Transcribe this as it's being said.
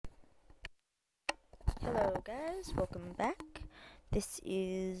Hello guys, welcome back. This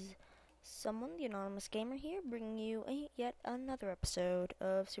is Someone, the Anonymous Gamer here, bringing you yet another episode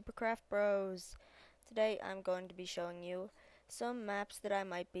of Supercraft Bros. Today I'm going to be showing you some maps that I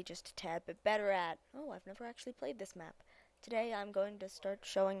might be just a tad bit better at. Oh, I've never actually played this map. Today I'm going to start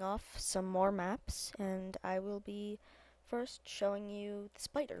showing off some more maps, and I will be first showing you the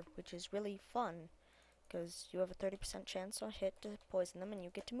spider, which is really fun, because you have a 30% chance on hit to poison them and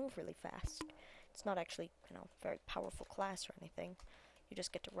you get to move really fast. It's not actually, very powerful class or anything. You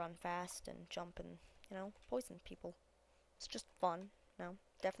just get to run fast and jump and, poison people. It's just fun.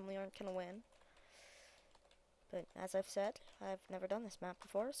 Definitely aren't gonna win. But as I've said, I've never done this map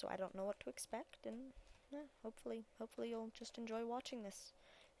before, so I don't know what to expect, and hopefully you'll just enjoy watching this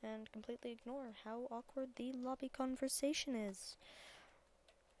and completely ignore how awkward the lobby conversation is.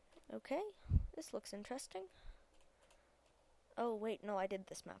 Okay, this looks interesting. Oh, wait, no, I did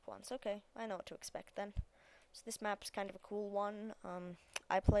this map once. Okay, I know what to expect then. So this map's kind of a cool one.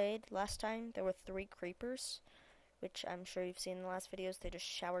 I played last time. There were 3 creepers, which I'm sure you've seen in the last videos. They just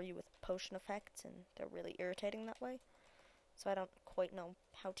shower you with potion effects, and they're really irritating that way. So I don't quite know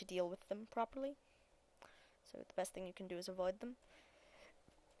how to deal with them properly. So the best thing you can do is avoid them.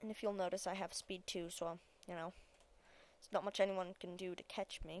 And if you'll notice, I have speed 2, so, there's not much anyone can do to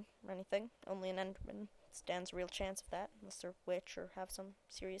catch me or anything. Only an Enderman stands a real chance of that, unless they're witch or have some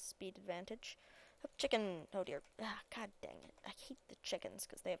serious speed advantage. Oh, chicken! Oh dear. Ah, god dang it. I hate the chickens,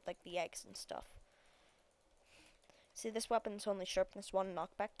 because they have, the eggs and stuff. See, this weapon's only sharpness 1,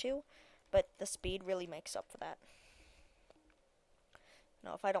 knockback 2, but the speed really makes up for that.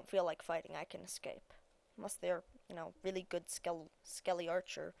 If I don't feel like fighting, I can escape. Unless they're, really good skelly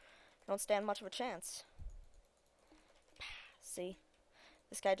archer. I don't stand much of a chance. See?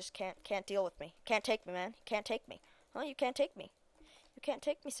 This guy just can't deal with me. Can't take me, man. Can't take me. Oh, you can't take me. You can't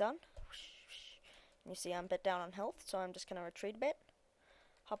take me, son. You see, I'm a bit down on health, so I'm just gonna retreat a bit.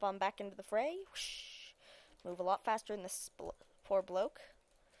 Hop on back into the fray. Move a lot faster than this poor bloke.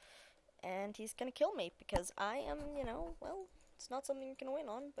 And he's gonna kill me, because I am, well, it's not something you can win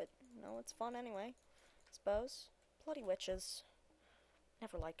on, but, it's fun anyway, I suppose. Bloody witches.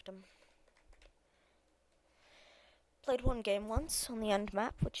 Never liked them. Played one game once on the end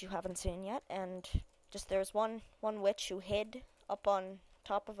map, which you haven't seen yet, and just there's one witch who hid up on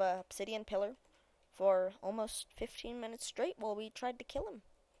top of a obsidian pillar for almost 15 minutes straight while we tried to kill him.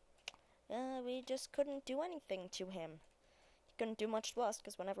 We just couldn't do anything to him. He couldn't do much to us,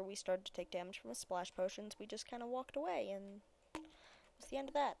 because whenever we started to take damage from his splash potions, we just kind of walked away, and that was the end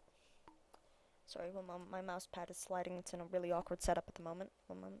of that. Sorry, my mouse pad is sliding. It's in a really awkward setup at the moment.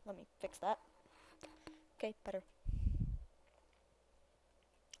 Let me fix that. Okay, better.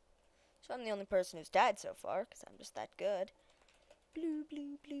 So I'm the only person who's died so far, because I'm just that good. Bloop,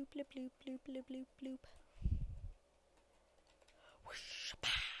 bloop, bloop, bloop, bloop, bloop, bloop, bloop, bloop. Whoosh, pah.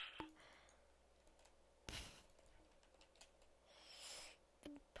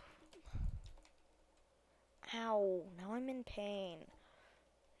 Ow, now I'm in pain.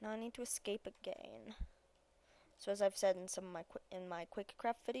 Now I need to escape again. So as I've said in some of my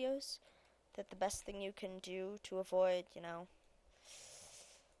QuickCraft videos, that the best thing you can do to avoid,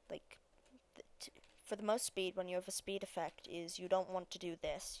 for the most speed, when you have a speed effect, is you don't want to do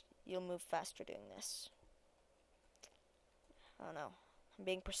this. You'll move faster doing this. Oh no, I'm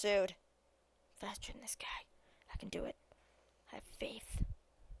being pursued. Faster than this guy. I can do it. I have faith.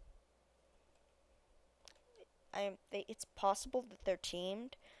 It's possible that they're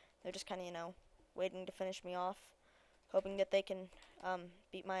teamed. They're just kind of, waiting to finish me off, hoping that they can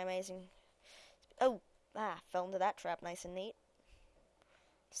beat my amazing. Oh, fell into that trap, nice and neat.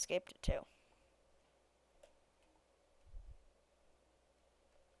 Escaped it too.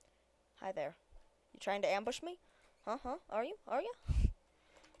 Hi there. You trying to ambush me? Huh? Are you?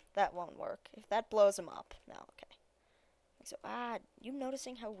 That won't work. If that blows him up. No, okay. So, you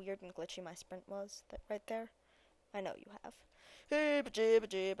noticing how weird and glitchy my sprint was? That right there? I know you have. Hey, ba-jibba,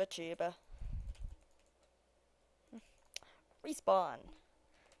 jibba, jibba. Respawn.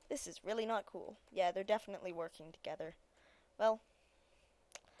 This is really not cool. Yeah, they're definitely working together. Well,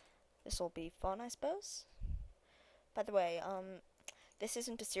 this'll be fun, I suppose. By the way, this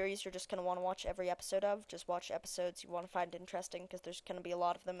isn't a series you're just going to want to watch every episode of. Just watch episodes you want to find interesting, because there's going to be a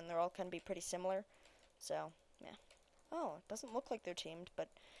lot of them, and they're all going to be pretty similar. So, yeah. Oh, it doesn't look like they're teamed, but,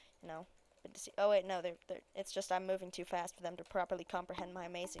 good to see. Oh, wait, no, it's just I'm moving too fast for them to properly comprehend my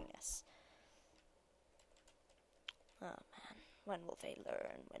amazingness. Oh, man. When will they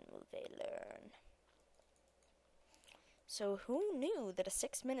learn? When will they learn? So, who knew that a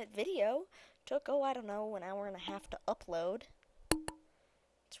 6-minute video took, I don't know, an hour and a half to upload?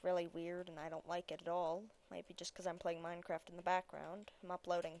 It's really weird and I don't like it at all. Maybe just because I'm playing Minecraft in the background. I'm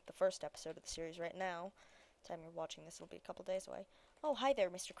uploading the first episode of the series right now. Time you're watching this, it'll be a couple days away. Oh, hi there,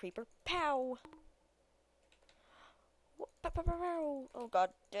 Mr. Creeper. Pow! Oh god,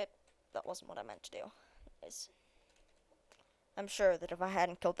 that wasn't what I meant to do. I'm sure that if I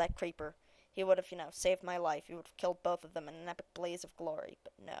hadn't killed that creeper, he would have, saved my life. He would have killed both of them in an epic blaze of glory,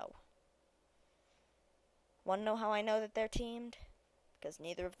 but no. Wanna know how I know that they're teamed? Because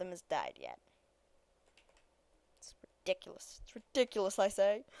neither of them has died yet. It's ridiculous. It's ridiculous, I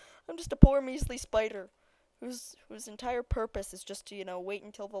say. I'm just a poor measly spider whose entire purpose is just to, wait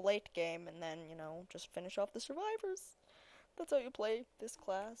until the late game and then, just finish off the survivors. That's how you play this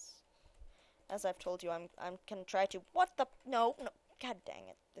class. As I've told you, I'm gonna try to... What the... No. God dang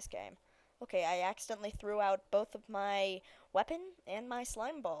it, this game. Okay, I accidentally threw out both of my weapon and my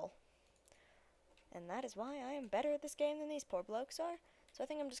slime ball. And that is why I am better at this game than these poor blokes are. So I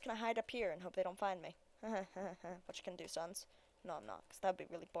think I'm just gonna hide up here and hope they don't find me. What you can do, sons? No, I'm not, because that would be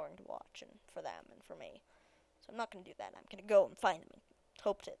really boring to watch, and for them, and for me. So I'm not gonna do that. I'm gonna go and find them, and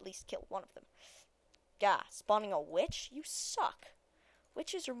hope to at least kill one of them. Gah, spawning a witch? You suck.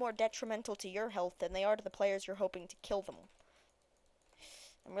 Witches are more detrimental to your health than they are to the players you're hoping to kill them.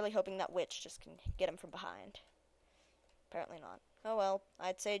 I'm really hoping that witch just can get him from behind. Apparently not. Oh well,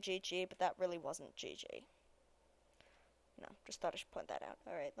 I'd say GG, but that really wasn't GG. No, just thought I should point that out.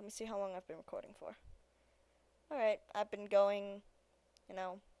 Alright, let me see how long I've been recording for. Alright, I've been going,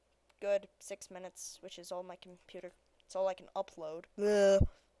 good 6 minutes, which is all my computer, it's all I can upload. Ugh,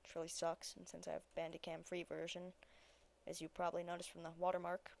 which really sucks, and since I have Bandicam free version, as you probably noticed from the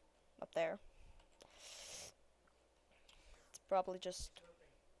watermark up there, it's probably just,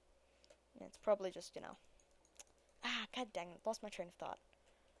 god dang it, lost my train of thought.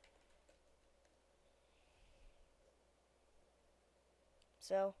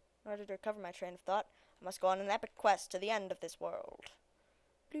 So, in order to recover my train of thought, I must go on an epic quest to the end of this world.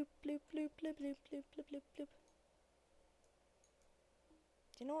 Bloop, bloop, bloop, bloop, bloop, bloop, bloop, bloop, bloop.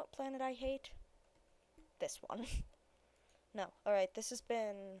 Do you know what planet I hate? This one. No. Alright, this has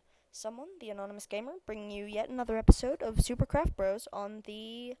been someone, the Anonymous Gamer, bringing you yet another episode of Supercraft Bros on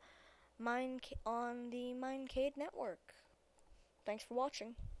the Minecade Network. Thanks for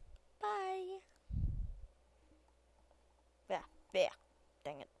watching. Bye. Yeah.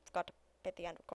 Dang it. Forgot to hit the end record.